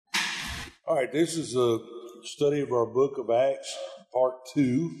All right, this is a study of our book of Acts, part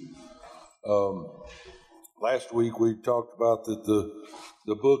 2. Last week we talked about that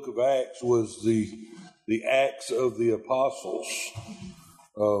the book of Acts was the Acts of the Apostles.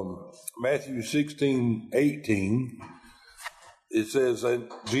 Matthew 16:18, it says,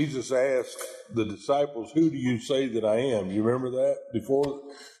 and Jesus asked the disciples, "Who do you say that I am?" You remember that before?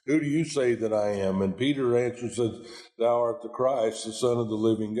 "Who do you say that I am?" And Peter answered and said, "Thou art the Christ, the Son of the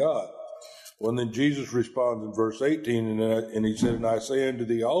living God." Well, and then Jesus responds in verse 18, and he said, "And I say unto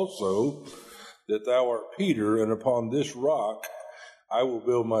thee also that thou art Peter, and upon this rock I will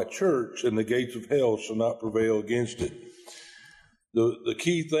build my church, and the gates of hell shall not prevail against it." The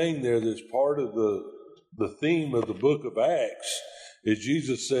key thing there that's part of the theme of the book of Acts is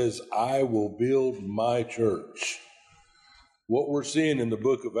Jesus says, "I will build my church." What we're seeing in the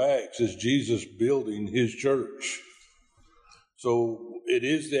book of Acts is Jesus building his church. So it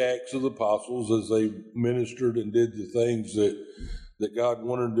is the Acts of the Apostles as they ministered and did the things that God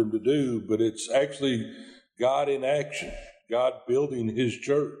wanted them to do, but it's actually God in action, God building his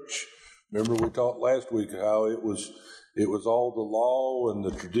church. Remember we talked last week how it was all the law and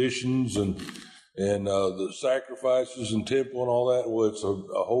the traditions and the sacrifices and temple and all that. Well, it's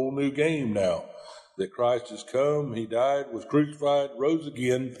a whole new game now that Christ has come. He died, was crucified, rose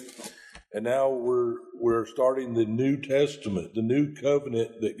again, and now we're starting the New Testament, the new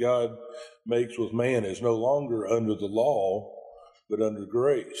covenant that God makes with man. Is no longer under the law, but under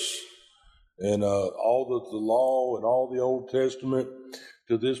grace. And all of the law and all the Old Testament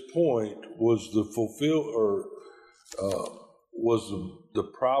to this point was the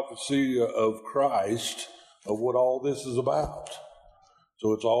prophecy of Christ of what all this is about.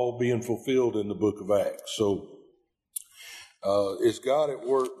 So it's all being fulfilled in the book of Acts. So it's God at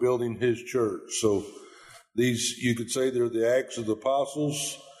work building his church. So these, you could say they're the Acts of the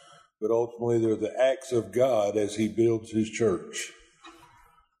Apostles, but ultimately they're the acts of God as he builds his church.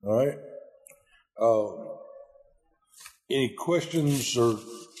 All right? Any questions or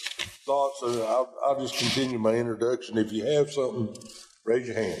thoughts? I'll just continue my introduction. If you have something, raise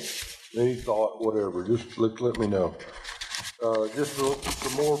your hand. Any thought, whatever, just let me know. Just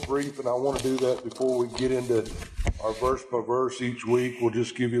some more brief, and I want to do that before we get into our verse by verse each week. We'll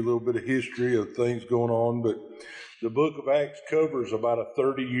just give you a little bit of history of things going on, but the book of Acts covers about a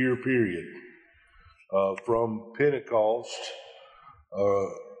 30-year period from Pentecost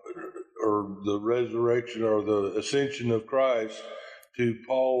or the resurrection or the ascension of Christ to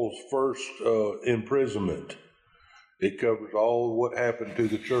Paul's first imprisonment. It covers all of what happened to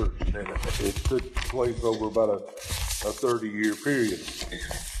the church, and it took place over about a 30-year period.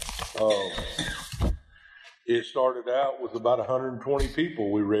 It started out with about 120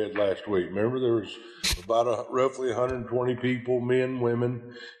 people we read last week. Remember, there was about roughly 120 people, men,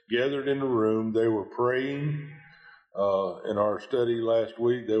 women, gathered in a room. They were praying. In our study last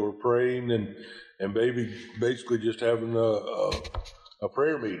week, they were praying and basically just having a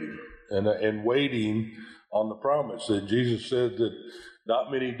prayer meeting and waiting on the promise that Jesus said that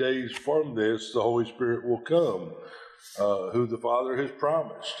not many days from this, the Holy Spirit will come, who the Father has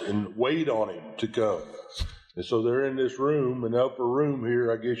promised, and wait on him to come. And so they're in this room, an upper room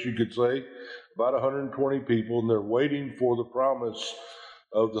here, I guess you could say, about 120 people, and they're waiting for the promise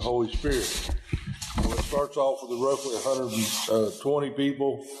of the Holy Spirit. Well, it starts off with roughly 120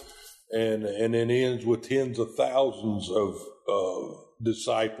 people and then ends with tens of thousands of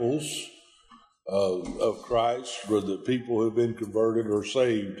disciples of Christ, for the people who have been converted or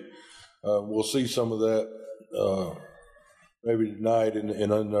saved. We'll see some of that maybe tonight and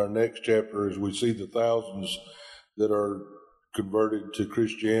in our next chapter as we see the thousands that are converted to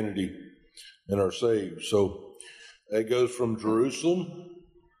Christianity and are saved. So it goes from Jerusalem.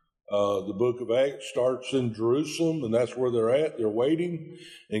 The book of Acts starts in Jerusalem, and that's where they're at. They're waiting,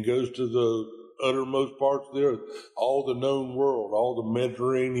 and goes to the uttermost parts there, all the known world, all the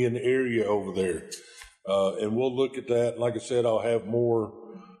Mediterranean area over there. And we'll look at that. Like I said, I'll have more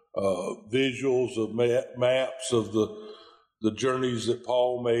visuals of maps of the journeys that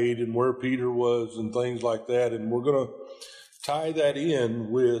Paul made and where Peter was and things like that. And we're going to tie that in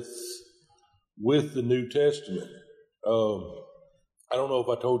with the New Testament. I don't know if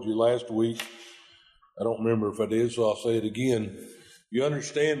I told you last week. I don't remember if I did, so I'll say it again. You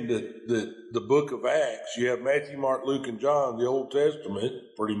understand that the book of Acts, you have Matthew, Mark, Luke, and John, the Old Testament,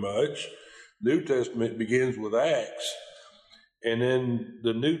 pretty much. New Testament begins with Acts. And then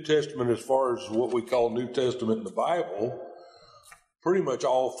the New Testament, as far as what we call New Testament in the Bible, pretty much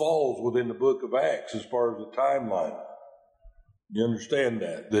all falls within the book of Acts as far as the timeline. You understand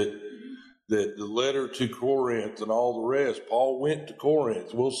that that the letter to Corinth and all the rest, Paul went to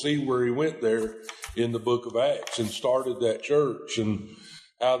Corinth. We'll see where he went there in the book of Acts and started that church and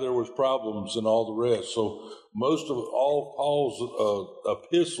how there was problems and all the rest. So most of all Paul's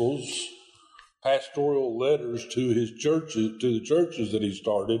epistles, pastoral letters to his churches, to the churches that he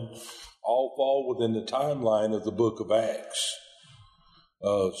started, all fall within the timeline of the book of Acts.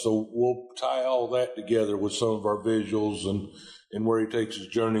 So we'll tie all that together with some of our visuals and where he takes his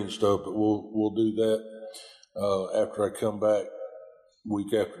journey and stuff, but we'll do that after I come back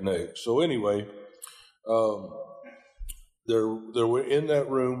week after next. So anyway, they're in that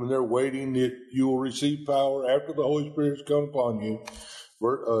room and they're waiting that you will receive power after the Holy Spirit has come upon you,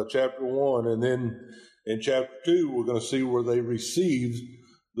 chapter 1, and then in chapter 2 we're going to see where they received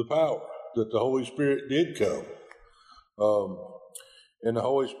the power, that the Holy Spirit did come. And the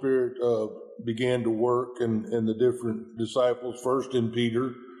Holy Spirit began to work in the different disciples, first in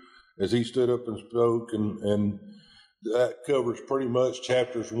Peter, as he stood up and spoke, and that covers pretty much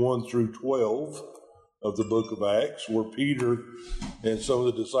chapters 1 through 12 of the book of Acts, where Peter and some of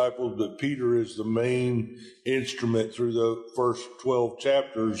the disciples, but Peter is the main instrument through the first 12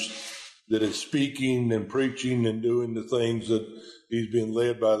 chapters that is speaking and preaching and doing the things that he's being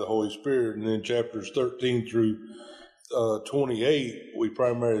led by the Holy Spirit. And then chapters 13 through 28, we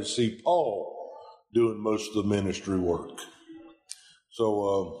primarily see Paul doing most of the ministry work.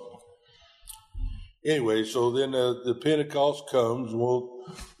 So anyway, so then the Pentecost comes, and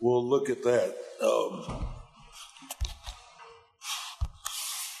we'll look at that.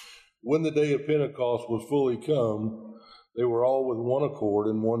 When the day of Pentecost was fully come, they were all with one accord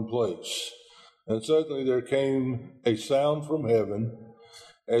in one place. And suddenly there came a sound from heaven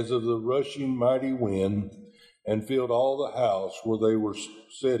as of the rushing mighty wind, and filled all the house where they were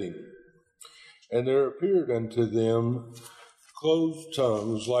sitting. And there appeared unto them closed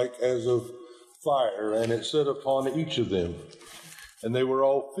tongues like as of fire, and it set upon each of them. And they were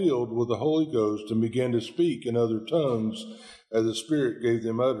all filled with the Holy Ghost, and began to speak in other tongues as the Spirit gave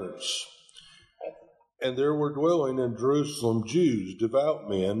them utterance. And there were dwelling in Jerusalem Jews, devout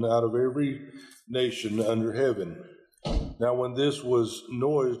men, out of every nation under heaven. Now when this was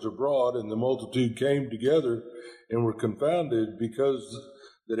noised abroad, and the multitude came together and were confounded, because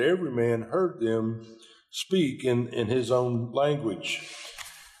that every man heard them speak in his own language.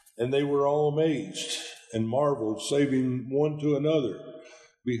 And they were all amazed and marveled, saying one to another,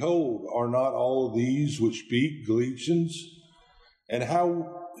 Behold, are not all these which speak Galatians? And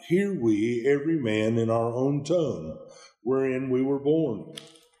how hear we every man in our own tongue, wherein we were born?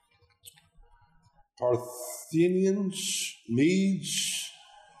 Parthians, Medes,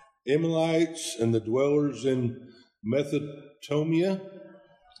 Emilites, and the dwellers in Mesopotamia,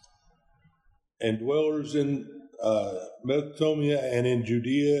 and dwellers in Mesopotamia and in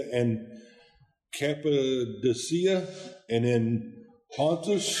Judea and Cappadocia and in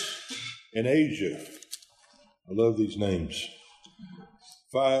Pontus and Asia. I love these names.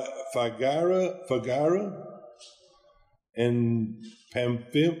 Phrygia and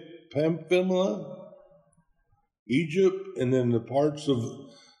Pamphylia, Egypt, and then the parts of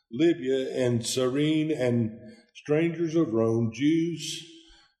Libya and Cyrene, and strangers of Rome, Jews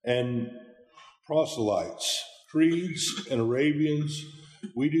and proselytes, Cretes and Arabians.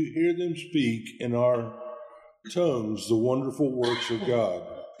 We do hear them speak in our tongues the wonderful works of God.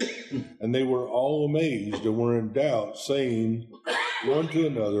 And they were all amazed and were in doubt, saying one to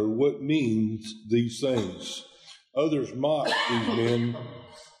another, What means these things? Others mocked these men,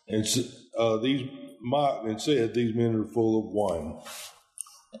 and mocked and said, These men are full of wine.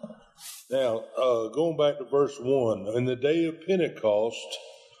 Now, going back to verse 1, and the day of Pentecost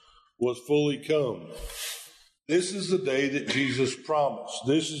was fully come. This is the day that Jesus promised.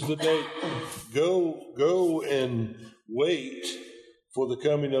 This is the day. Go and wait for the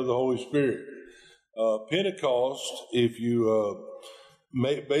coming of the Holy Spirit. Pentecost, if you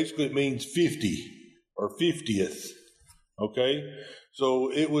basically it means 50 or 50th. Okay,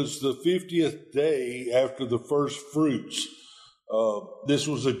 so it was the 50th day after the first fruits. This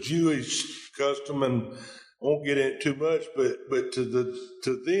was a Jewish custom, and I won't get into it too much, but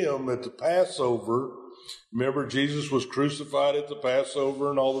to them at the Passover, remember Jesus was crucified at the Passover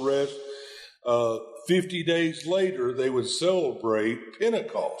and all the rest. 50 days later, they would celebrate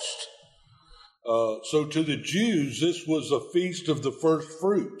Pentecost. So to the Jews, this was a feast of the first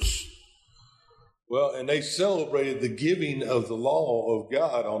fruits. Well, and they celebrated the giving of the law of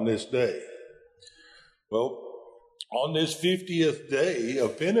God on this day. Well, on this 50th day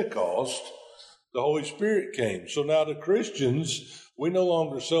of Pentecost, the Holy Spirit came. So now the Christians, we no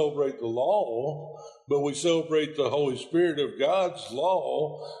longer celebrate the law, but we celebrate the Holy Spirit of God's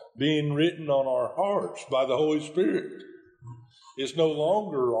law being written on our hearts by the Holy Spirit. It's no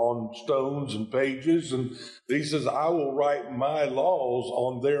longer on stones and pages. And he says, I will write my laws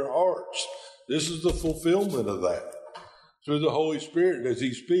on their hearts. This is the fulfillment of that through the Holy Spirit as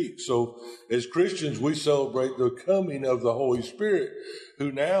he speaks. So as Christians, we celebrate the coming of the Holy Spirit,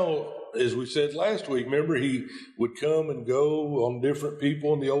 who now, as we said last week, remember he would come and go on different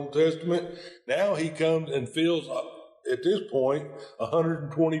people in the Old Testament. Now he comes and fills, at this point,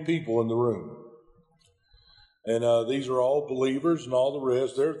 120 people in the room. And these are all believers and all the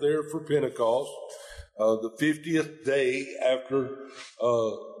rest. They're there for Pentecost, the 50th day after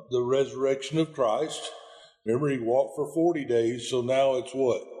the resurrection of Christ. Remember, he walked for 40 days, so now it's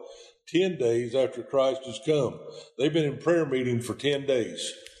what? 10 days after Christ has come. They've been in prayer meeting for 10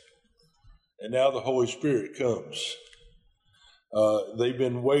 days. And now the Holy Spirit comes. They've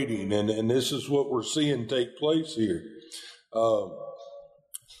been waiting, and this is what we're seeing take place here.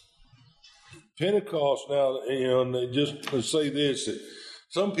 Pentecost now, and just to say this, that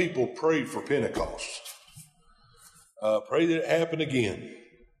some people pray for Pentecost. Pray that it happen again.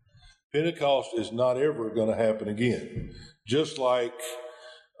 Pentecost is not ever going to happen again. Just like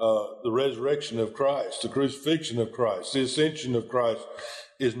the resurrection of Christ, the crucifixion of Christ, the ascension of Christ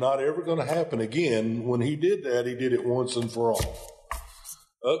is not ever going to happen again. When he did that, he did it once and for all.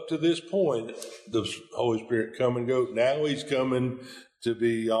 Up to this point, the Holy Spirit come and go. Now he's coming to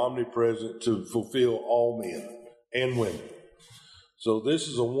be omnipresent, to fulfill all men and women. So this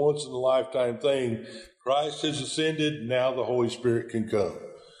is a once-in-a-lifetime thing. Christ has ascended, now the Holy Spirit can come.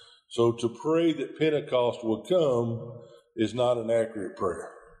 So to pray that Pentecost will come is not an accurate prayer.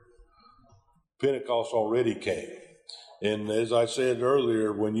 Pentecost already came. And as I said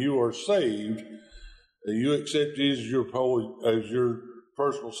earlier, when you are saved, you accept Jesus as your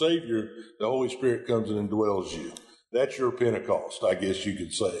personal Savior, the Holy Spirit comes in and dwells you. That's your Pentecost, I guess you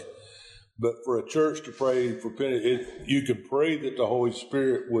could say. But for a church to pray for Pentecost, you can pray that the Holy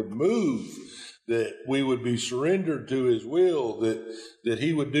Spirit would move, that we would be surrendered to his will, that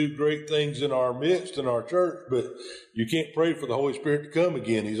he would do great things in our midst, in our church. But you can't pray for the Holy Spirit to come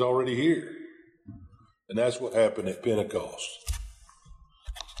again. He's already here. And that's what happened at Pentecost.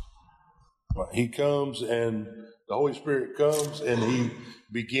 He comes, and the Holy Spirit comes, and he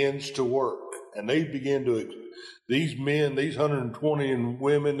begins to work. And they begin to, these men, these 120 and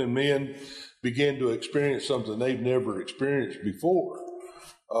women and men begin to experience something they've never experienced before.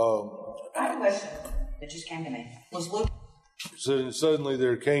 I have a question that just came to me. Was Luke? So suddenly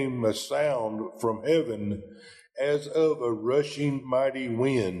there came a sound from heaven as of a rushing mighty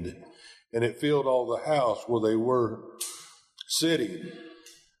wind, and it filled all the house where they were sitting.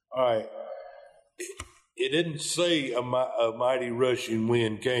 All right. It didn't say a mighty rushing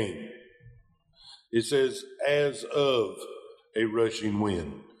wind came. It says, as of a rushing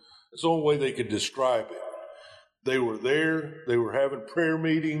wind. It's the only way they could describe it. They were there, they were having prayer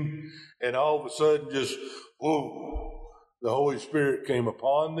meeting, and all of a sudden just, whoa, the Holy Spirit came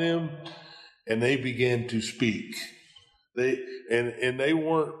upon them, and they began to speak. They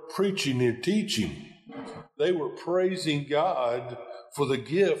weren't preaching or teaching. They were praising God for the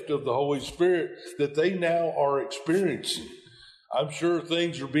gift of the Holy Spirit that they now are experiencing. I'm sure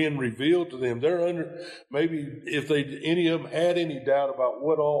things are being revealed to them. They're under, maybe if any of them had any doubt about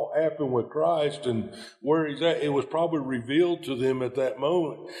what all happened with Christ and where he's at, it was probably revealed to them at that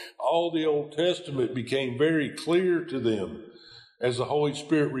moment. All the Old Testament became very clear to them as the Holy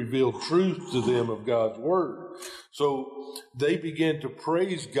Spirit revealed truth to them of God's Word. So they began to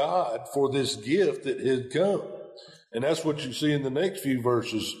praise God for this gift that had come. And that's what you see in the next few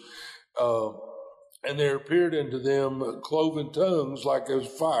verses. And there appeared unto them cloven tongues like as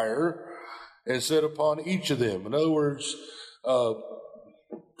fire, and set upon each of them. In other words,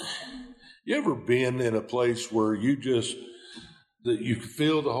 you ever been in a place where you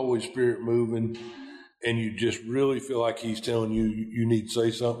feel the Holy Spirit moving, and you just really feel like he's telling you, you need to say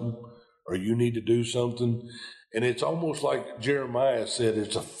something, or you need to do something? And it's almost like Jeremiah said,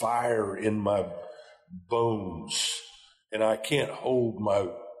 it's a fire in my bones, and I can't hold my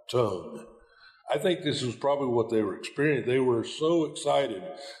tongue. I think this is probably what they were experiencing. They were so excited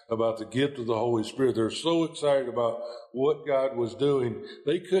about the gift of the Holy Spirit. They're so excited about what God was doing.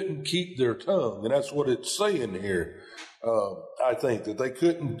 They couldn't keep their tongue. And that's what it's saying here. I think that they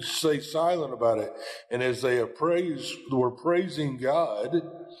couldn't stay silent about it. And as they were praising God,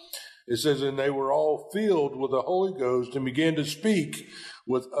 it says, and they were all filled with the Holy Ghost and began to speak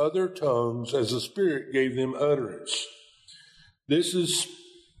with other tongues as the Spirit gave them utterance. This is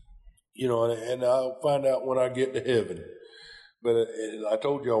and I'll find out when I get to heaven. But I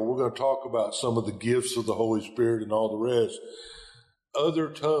told y'all we're going to talk about some of the gifts of the Holy Spirit and all the rest. Other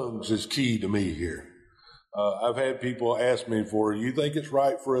tongues is key to me here. I've had people ask me you think it's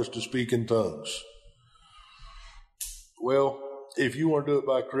right for us to speak in tongues? Well, if you want to do it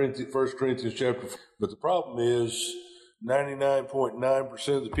by 1 Corinthians chapter 4, but the problem is 99.9%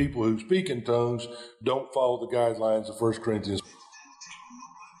 of the people who speak in tongues don't follow the guidelines of 1 Corinthians.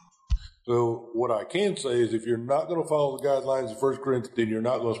 So what I can say is if you're not going to follow the guidelines of 1 Corinthians, then you're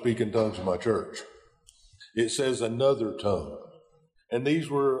not going to speak in tongues in my church. It says another tongue. And these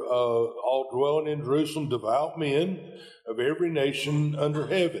were all dwelling in Jerusalem, devout men of every nation under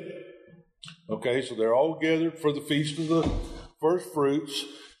heaven. Okay, so they're all gathered for the feast of the first fruits,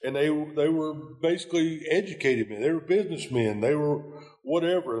 and they were basically educated men. They were businessmen. They were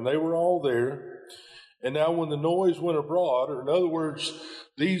whatever, and they were all there. And now when the noise went abroad, or in other words,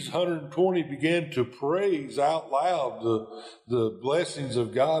 these 120 began to praise out loud the blessings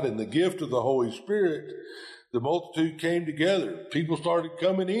of God and the gift of the Holy Spirit, the multitude came together. People started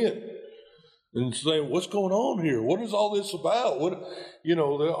coming in and saying, what's going on here? What is all this about?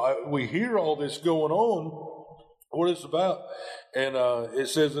 We hear all this going on. What is it about? And it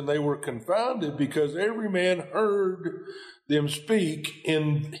says, and they were confounded because every man heard them speak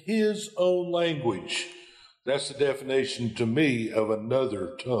in his own language. That's the definition to me of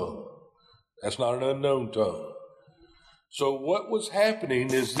another tongue. That's not an unknown tongue. So what was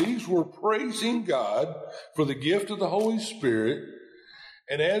happening is these were praising God for the gift of the Holy Spirit.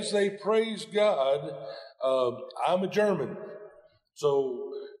 And as they praised God, I'm a German.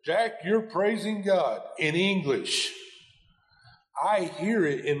 So, Jack, you're praising God in English. I hear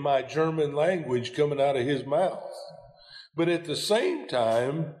it in my German language coming out of his mouth. But at the same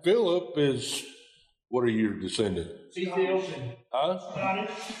time, Philip is, what are your descendants? Ethiopian. Huh?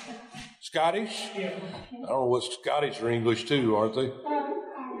 Scottish. Scottish? Yeah. I don't know what Scottish are English too, aren't they?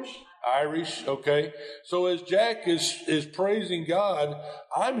 Irish. Irish, okay. So as Jack is praising God,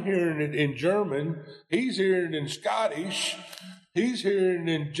 I'm hearing it in German. He's hearing it in Scottish. He's hearing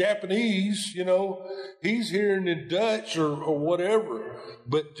it in Japanese, He's hearing it in Dutch or whatever.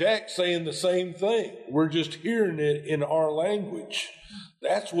 But Jack's saying the same thing. We're just hearing it in our language.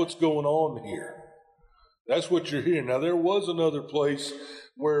 That's what's going on here. That's what you're hearing. Now, there was another place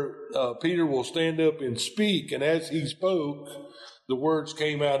where Peter will stand up and speak, and as he spoke, the words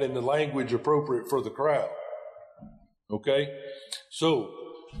came out in the language appropriate for the crowd. Okay? So,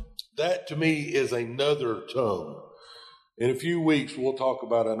 that to me is another tongue. In a few weeks, we'll talk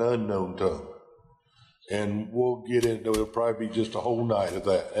about an unknown tongue. And we'll get into it. It'll probably be just a whole night of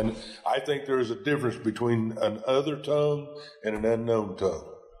that. And I think there is a difference between an other tongue and an unknown tongue.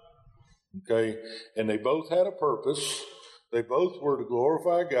 Okay? And they both had a purpose. They both were to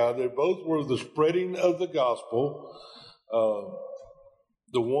glorify God. They both were the spreading of the gospel.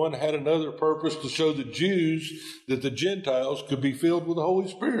 The one had another purpose to show the Jews that the Gentiles could be filled with the Holy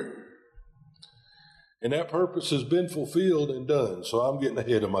Spirit. And that purpose has been fulfilled and done. So I'm getting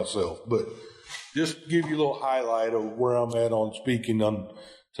ahead of myself. But just to give you a little highlight of where I'm at on speaking on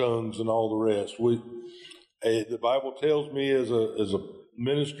tongues and all the rest. The Bible tells me as a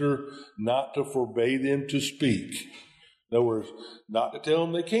minister not to forbade them to speak. In other words, not to tell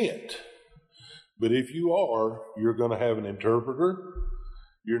them they can't. But if you are, you're going to have an interpreter.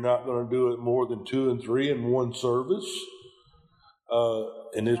 You're not going to do it more than 2 and 3 in one service.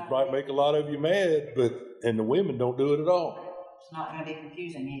 And this might make a lot of you mad, and the women don't do it at all. It's not going to be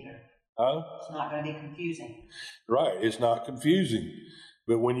confusing either. Huh? It's not going to be confusing. Right, it's not confusing.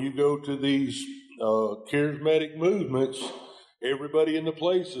 But when you go to these charismatic movements, everybody in the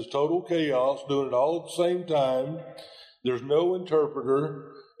place is total chaos, doing it all at the same time. There's no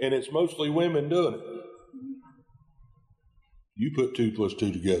interpreter, and it's mostly women doing it. You put 2 plus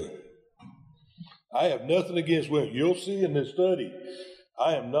 2 together. I have nothing against women. You'll see in this study,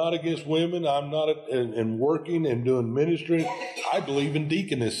 I am not against women. I'm not in working and doing ministry. I believe in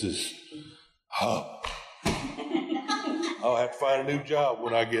deaconesses. Huh. I'll have to find a new job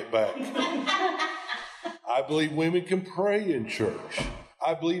when I get back. I believe women can pray in church.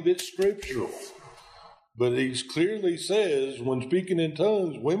 I believe it's scriptural. But he clearly says when speaking in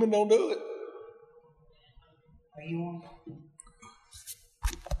tongues, women don't do it. Are you on?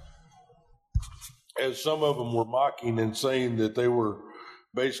 As some of them were mocking and saying that they were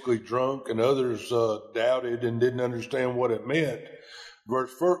basically drunk, and others doubted and didn't understand what it meant. Verse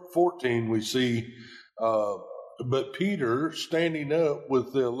 14, we see, but Peter, standing up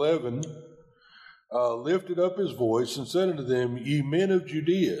with the 11, lifted up his voice and said unto them, Ye men of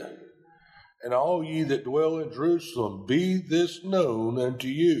Judea, and all ye that dwell in Jerusalem, be this known unto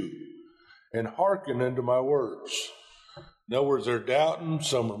you, and hearken unto my words. In other words, they're doubting,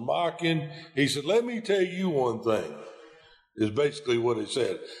 some are mocking. He said, let me tell you one thing, is basically what he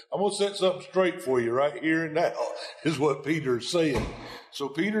said. I'm going to set something straight for you right here and now, is what Peter's saying. So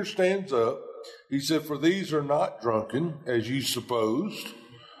Peter stands up. He said, for these are not drunken, as you supposed,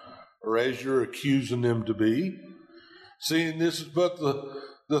 or as you're accusing them to be, seeing this is but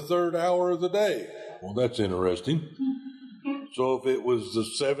the third hour of the day. Well, that's interesting. So if it was the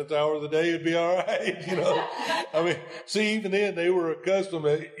seventh hour of the day, it'd be all right, I mean, see, even then they were accustomed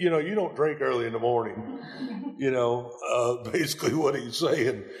to, you don't drink early in the morning. Basically what he's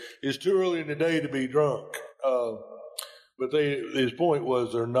saying is too early in the day to be drunk. But his point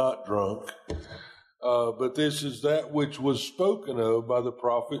was they're not drunk. But this is that which was spoken of by the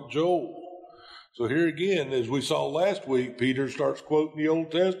prophet Joel. So here again, as we saw last week, Peter starts quoting the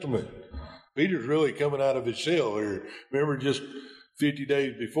Old Testament. Peter's really coming out of his shell here. Remember, just 50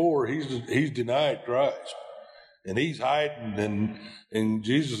 days before, he's denied Christ. And he's hiding, and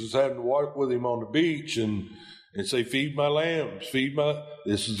Jesus is having to walk with him on the beach and say, feed my lambs,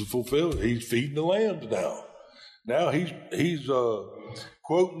 this is the fulfillment. He's feeding the lambs now. Now he's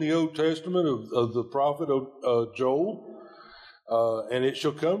quoting the Old Testament of the prophet Joel. And it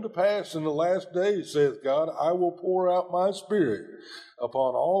shall come to pass in the last days, saith God, I will pour out my spirit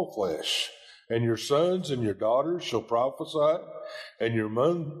upon all flesh, and your sons and your daughters shall prophesy, and your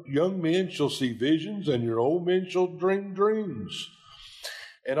young men shall see visions, and your old men shall dream dreams.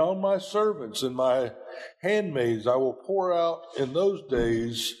 And on my servants and my handmaids I will pour out in those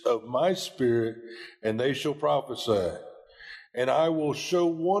days of my spirit, and they shall prophesy. And I will show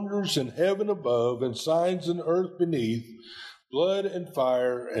wonders in heaven above, and signs in earth beneath, blood and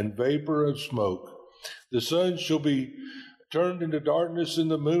fire and vapor of smoke. The sun shall be turned into darkness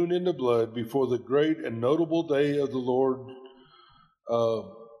and the moon into blood before the great and notable day of the Lord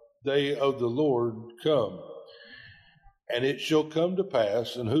come. And it shall come to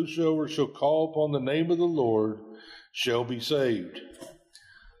pass, and whosoever shall call upon the name of the Lord shall be saved.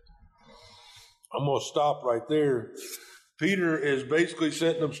 I'm going to stop right there. Peter is basically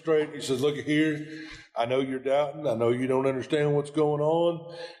setting them straight. He says, look here, I know you're doubting. I know you don't understand what's going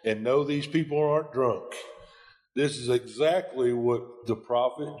on. And no, these people aren't drunk. This is exactly what the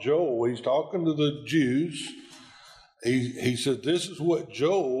prophet Joel, he's talking to the Jews. He said, this is what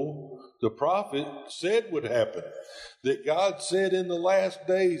Joel, the prophet, said would happen. That God said in the last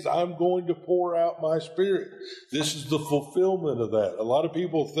days, I'm going to pour out my spirit. This is the fulfillment of that. A lot of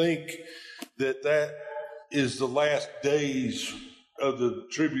people think that is the last days of the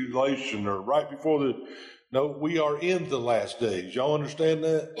tribulation or right before no, we are in the last days. Y'all understand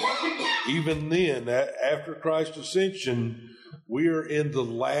that? Even then, after Christ's ascension, we are in the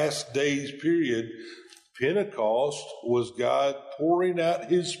last days period. Pentecost was God pouring out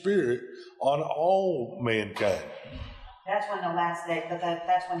his spirit on all mankind. That's when the last day, but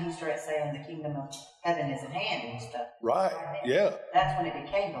that's when he started saying the kingdom of heaven is at hand and stuff. Right, yeah. That's when it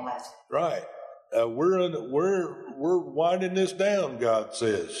became the last. Right. We're winding this down, God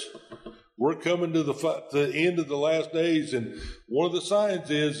says. We're coming to the end of the last days, and one of the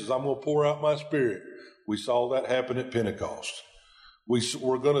signs is I'm going to pour out my spirit. We saw that happen at Pentecost.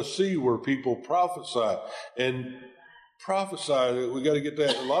 We're going to see where people prophesy, and prophesy, we got to get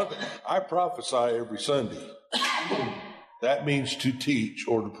that. I prophesy every Sunday. That means to teach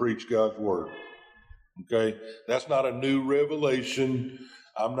or to preach God's word. Okay? That's not a new revelation.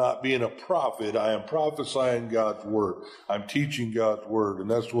 I'm not being a prophet. I am prophesying God's word. I'm teaching God's word, and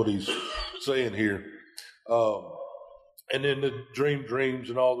that's what he's saying here. And then the dreams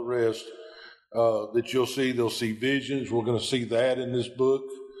and all the rest that you'll see, they'll see visions. We're going to see that in this book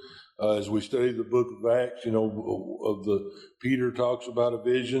as we study the book of Acts. Peter talks about a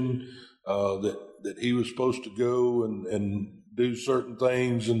vision that he was supposed to go and do certain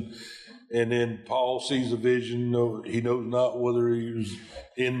things, and then Paul sees a vision. He knows not whether he was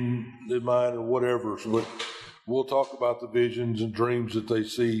in the mind or whatever. So we'll talk about the visions and dreams that they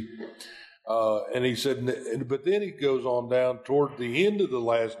see. And he said, but then he goes on down toward the end of the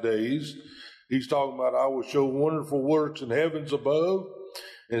last days. He's talking about, I will show wonderful works in heavens above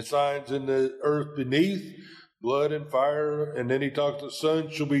and signs in the earth beneath, blood and fire. And then he talks, the sun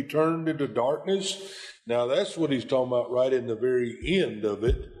shall be turned into darkness. Now that's what he's talking about right in the very end of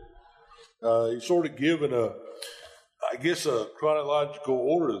it. He's sort of given a chronological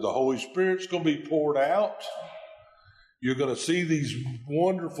order. The Holy Spirit's going to be poured out. You're going to see these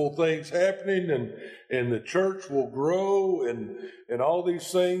wonderful things happening, and the church will grow, and all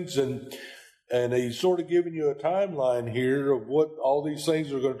these things. And he's sort of giving you a timeline here of what all these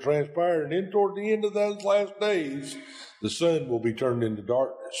things are going to transpire. And then toward the end of those last days, the sun will be turned into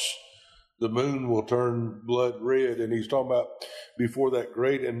darkness. the moon will turn blood red. And he's talking about before that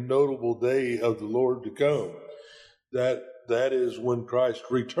great and notable day of the Lord to come. That is when Christ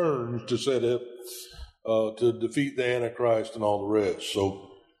returns to set up, to defeat the Antichrist and all the rest.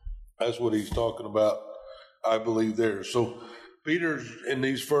 So that's what he's talking about, I believe, there. So Peter's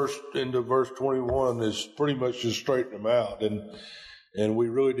into verse 21 is pretty much just straightening them out. And we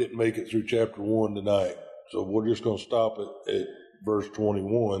really didn't make it through chapter 1 tonight. So we're just going to stop at verse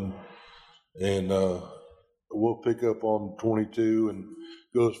 21. And we'll pick up on 22 and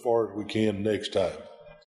go as far as we can next time.